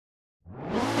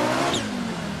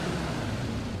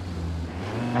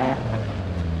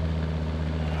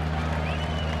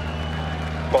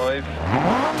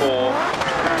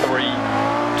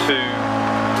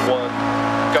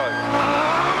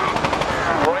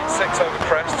6 over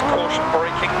crest, caution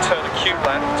braking, turn acute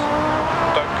left,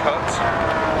 don't cut.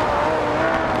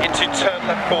 Into turn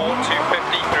left 4,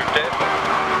 250 through dip.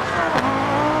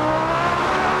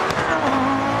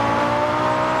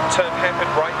 Turn hairpin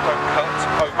right, don't cut,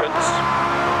 opens.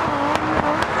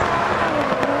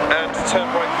 And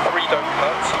turn right 3, don't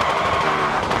cut.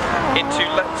 Into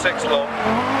left 6 long.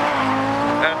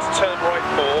 And turn right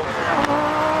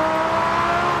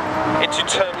 4. Into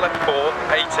turn left 4,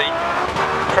 80.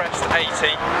 Crest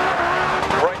 80.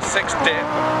 Right 6 dip.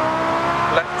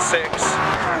 Left 6.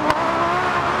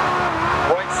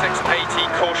 Right 6 80.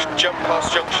 Caution jump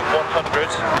past junction 100.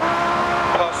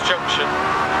 Past junction.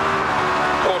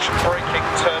 Caution braking,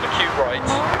 turn acute right.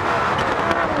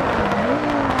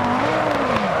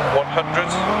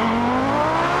 100.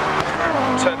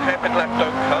 Turn hairpin left,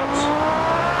 don't cut.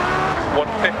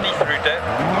 150 through dip.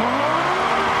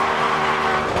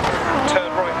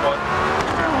 Turn right 1.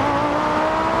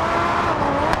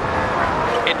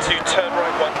 Into turn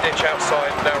right 1, ditch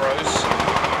outside, narrows.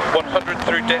 100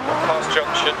 through dip, past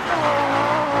junction.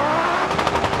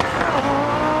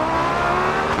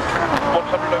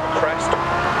 100 over crest.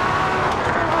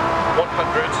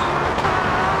 100.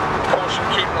 Caution,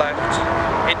 keep left.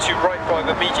 Into right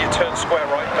 5, immediate turn square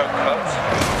right, don't cut.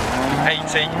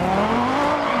 80.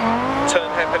 Turn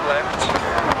hairpin left.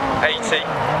 80.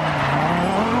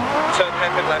 Turn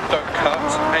hairpin left, don't cut.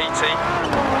 80.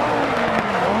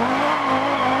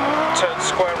 Turn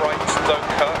square right, don't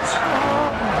cut.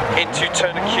 Into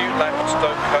turn acute left,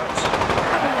 don't cut.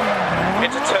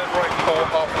 Into turn right 4,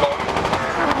 half long.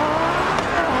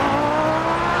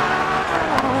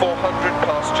 400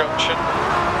 past junction.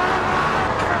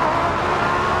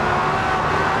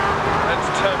 And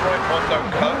turn right 1,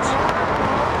 don't cut.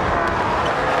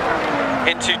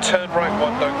 Into turn right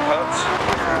 1, don't cut.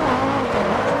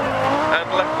 And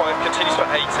left 5 continues for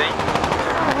 80.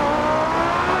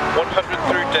 100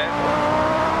 through dip.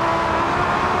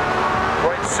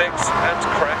 Right 6 and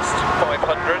crest,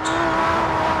 500.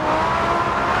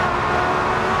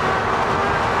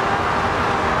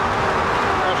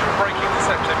 Caution braking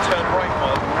deceptive, turn right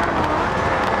 1.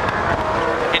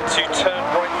 Into turn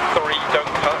right 3,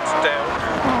 don't cut, down.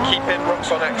 Keep in,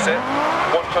 rocks on exit.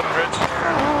 100.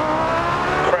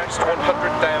 Crest,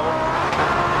 100 down.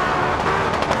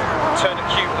 Turn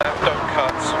acute left, don't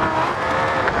cut.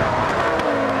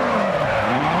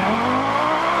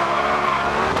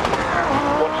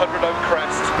 100 over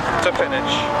crest to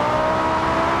finish.